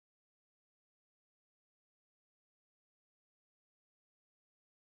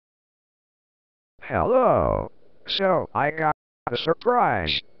Hello. So, I got a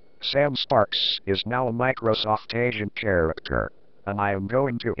surprise. Sam Sparks is now a Microsoft agent character, and I am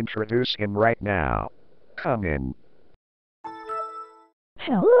going to introduce him right now. Come in.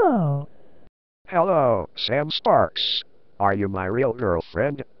 Hello. Hello, Sam Sparks. Are you my real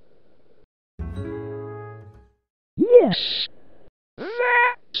girlfriend? Yes.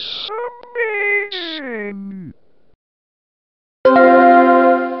 That's amazing!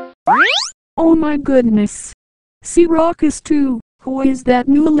 Oh my goodness. See Raucous too. Who is that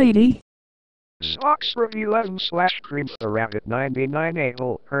new lady? Oxford 11 slash Cream the Rabbit 99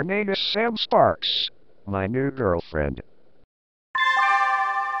 Able. Her name is Sam Sparks. My new girlfriend.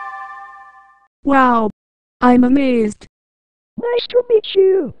 Wow. I'm amazed. Nice to meet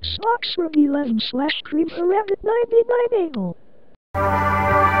you. Socks from 11 slash Cream the Rabbit 99 Able.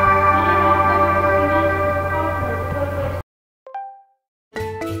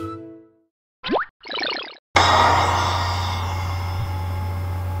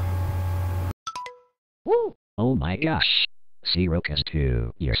 Woo! Oh my gosh. Raucous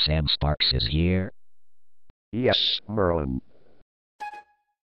 2, your Sam Sparks is here? Yes, Merlin.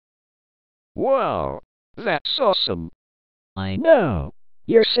 Wow, that's awesome. I know.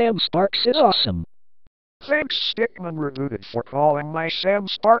 Your Sam Sparks is awesome. Thanks, Stickman Rebooted, for calling my Sam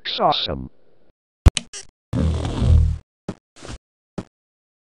Sparks awesome.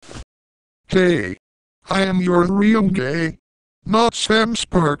 Hey, I am your real gay, not Sam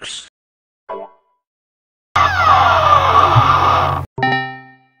Sparks.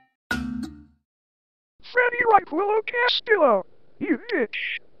 Freddy Willow Castillo, you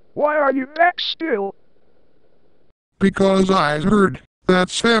bitch. Why are you back still? Because I heard that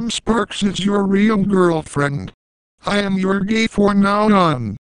Sam Sparks is your real girlfriend. I am your gay for now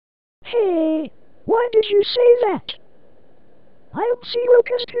on. Hey, why did you say that? I'm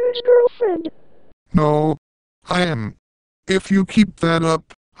Raucous 2's girlfriend. No, I am. If you keep that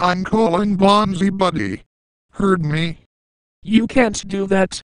up, I'm calling Bonzi Buddy. Heard me? You can't do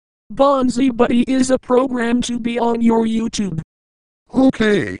that. Bonzi Buddy is a program to be on your YouTube.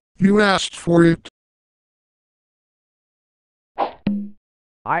 Okay, you asked for it.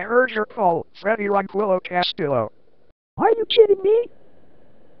 I heard your call, Freddy Willow Castillo. Are you kidding me?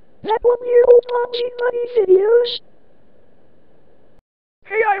 That 1-year-old Bonzi Buddy videos?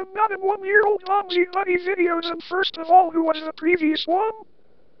 Hey, I am not in 1-year-old Bonzi Buddy videos, and first of all, who was the previous one?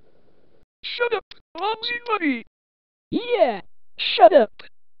 Shut up, Bonzi Buddy! Yeah, shut up.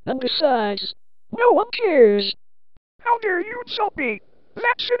 And besides, no one cares. How dare you insult me?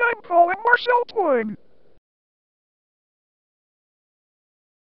 That's it, I'm calling Marcel Twine.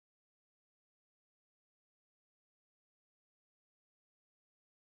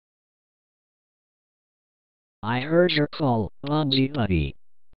 I heard your call, Bonzi Buddy.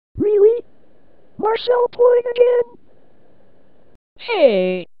 Really? Marcel Twine again?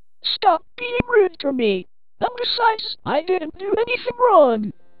 Hey, stop being rude to me. And besides, I didn't do anything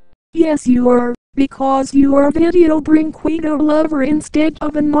wrong. Yes you are, because you are Video Brinquedo lover instead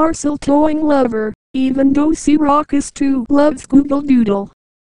of a Marcel Towing lover, even though Raucous 2 loves Google Doodle.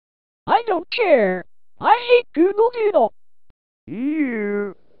 I don't care. I hate Google Doodle.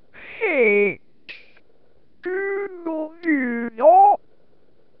 You hate Google Doodle.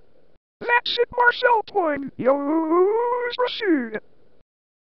 That's it, Marcel Twine. Yo's pursued.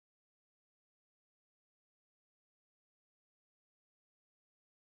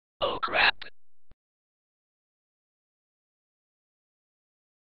 Oh crap.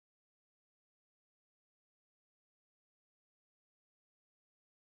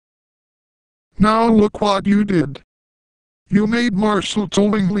 Now look what you did. You made Marcel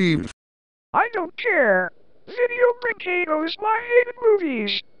Towing leave. I don't care. Video Brinquedo is my hated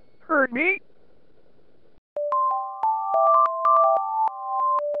movies. Heard me?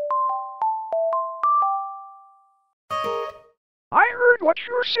 I heard what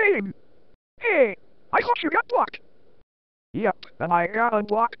you were saying. Hey, I thought you got blocked. Yep, and I got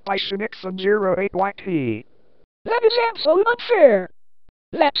unblocked by Synixon08YT. That is absolutely unfair.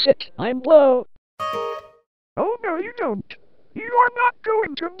 That's it, I'm low. Oh no, you don't. You are not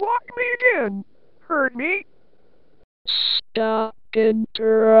going to block me again. Heard me? Stop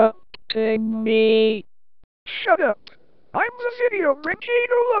interrupting me. Shut up. I'm the Video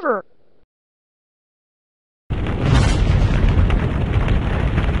Brinquedo lover.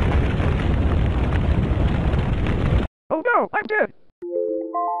 Oh no, I'm dead.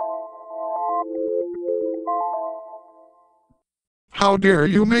 How dare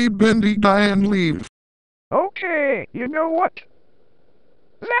you made Bendy die and leave. Okay, you know what?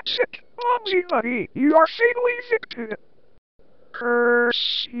 That's it, Bonzi Buddy. You are fatally evicted.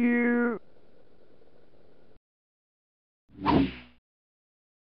 Curse you. And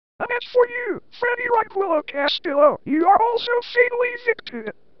as for you, Freddy Ronquillo Castillo, you are also fatally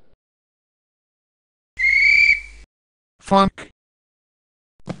evicted. Funk.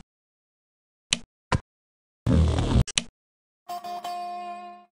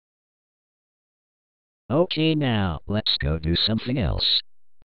 Okay, now, let's go do something else.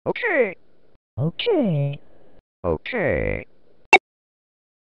 Okay, Okay. okay.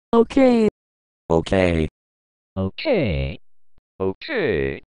 Okay. Okay. Okay.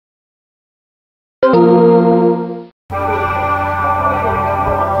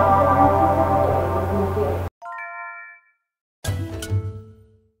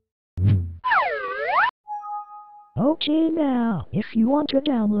 Okay now, if you want to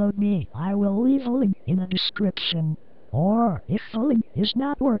download me, I will leave a link in the description. Or, if the link is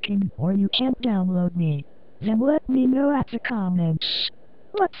not working, or you can't download me, then let me know at the comments.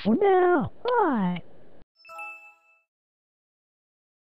 But for now, bye!